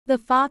The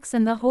fox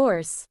and the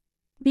horse.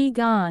 Be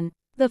gone,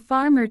 the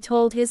farmer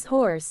told his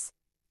horse.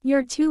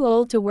 You're too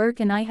old to work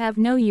and I have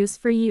no use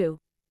for you.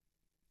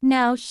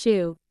 Now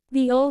shoo.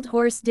 The old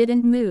horse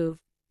didn't move.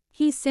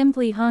 He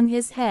simply hung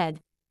his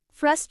head.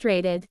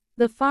 Frustrated,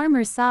 the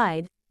farmer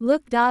sighed,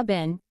 Look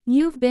Dobbin,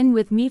 you've been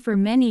with me for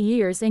many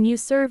years and you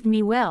served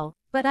me well,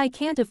 but I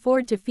can't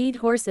afford to feed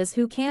horses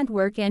who can't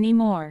work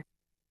anymore.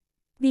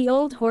 The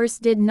old horse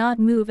did not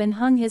move and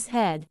hung his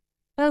head.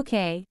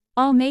 Okay,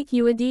 I'll make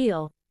you a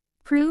deal.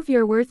 Prove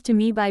your worth to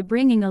me by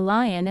bringing a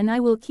lion and I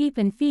will keep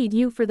and feed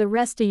you for the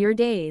rest of your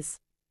days.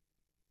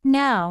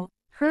 Now,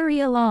 hurry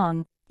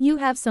along, you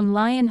have some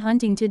lion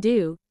hunting to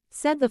do,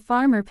 said the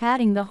farmer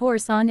patting the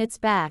horse on its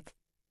back.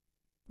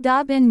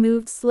 Dobbin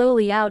moved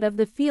slowly out of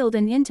the field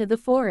and into the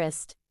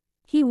forest.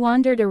 He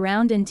wandered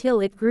around until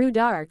it grew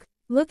dark,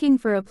 looking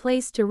for a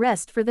place to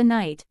rest for the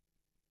night.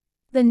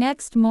 The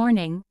next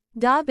morning,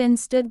 Dobbin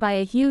stood by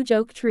a huge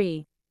oak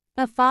tree.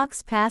 A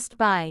fox passed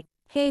by.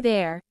 Hey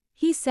there,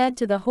 he said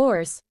to the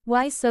horse,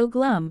 why so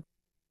glum?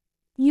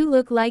 You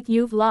look like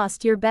you've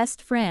lost your best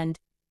friend.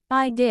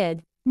 I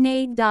did,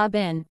 neighed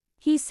Dobbin.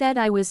 He said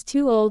I was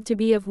too old to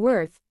be of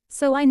worth,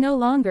 so I no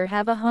longer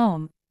have a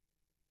home.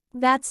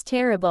 That's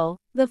terrible,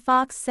 the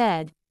fox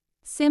said.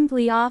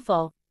 Simply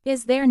awful.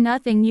 Is there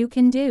nothing you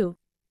can do?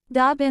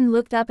 Dobbin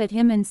looked up at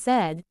him and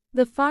said,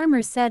 the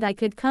farmer said I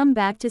could come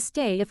back to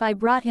stay if I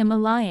brought him a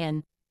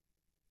lion.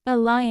 A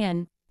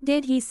lion?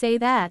 Did he say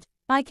that?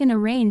 I can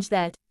arrange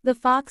that, the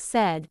fox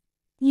said.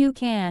 You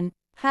can.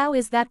 How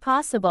is that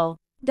possible?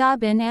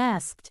 Dobbin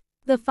asked.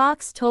 The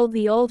fox told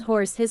the old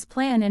horse his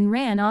plan and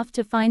ran off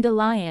to find a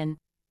lion.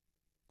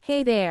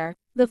 Hey there,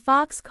 the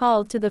fox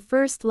called to the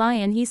first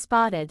lion he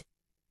spotted.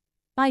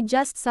 I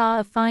just saw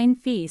a fine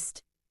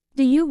feast.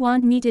 Do you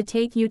want me to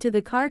take you to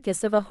the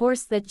carcass of a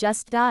horse that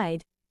just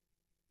died?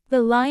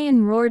 The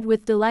lion roared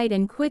with delight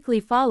and quickly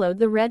followed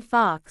the red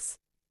fox.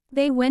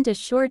 They went a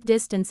short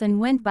distance and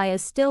went by a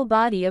still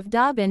body of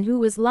Dobbin who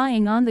was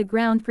lying on the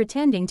ground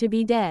pretending to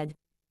be dead.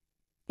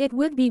 It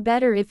would be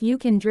better if you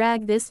can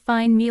drag this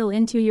fine meal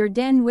into your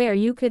den where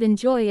you could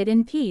enjoy it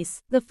in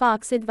peace, the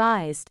fox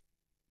advised.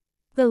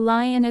 The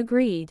lion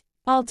agreed.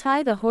 I'll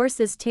tie the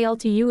horse's tail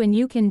to you and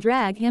you can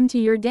drag him to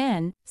your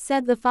den,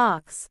 said the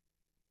fox.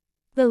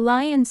 The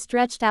lion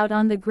stretched out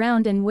on the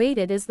ground and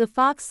waited as the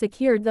fox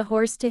secured the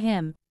horse to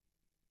him.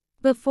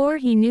 Before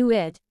he knew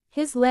it,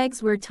 his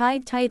legs were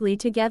tied tightly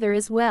together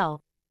as well.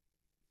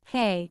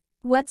 Hey,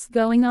 what's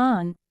going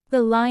on?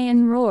 The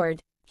lion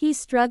roared. He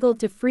struggled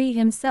to free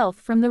himself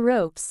from the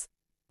ropes.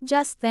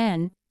 Just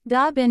then,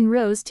 Dobbin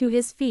rose to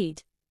his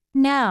feet.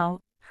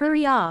 Now,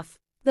 hurry off,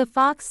 the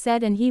fox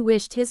said, and he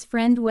wished his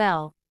friend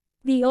well.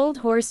 The old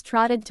horse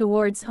trotted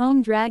towards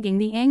home dragging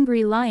the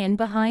angry lion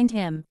behind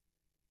him.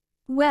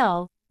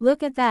 Well,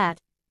 look at that,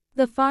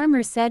 the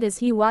farmer said as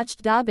he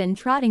watched Dobbin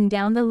trotting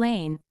down the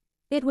lane.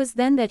 It was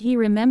then that he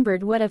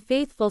remembered what a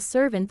faithful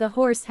servant the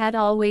horse had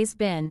always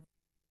been.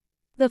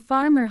 The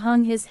farmer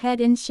hung his head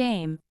in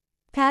shame.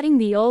 Patting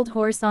the old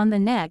horse on the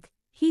neck,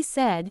 he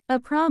said, a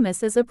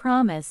promise is a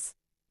promise.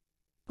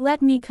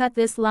 Let me cut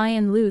this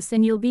lion loose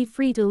and you'll be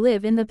free to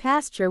live in the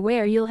pasture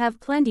where you'll have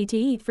plenty to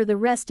eat for the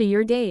rest of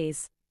your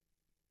days.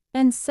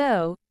 And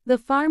so, the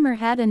farmer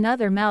had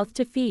another mouth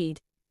to feed.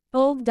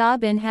 Old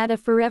Dobbin had a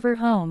forever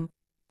home.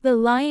 The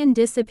lion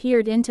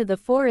disappeared into the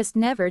forest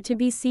never to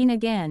be seen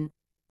again.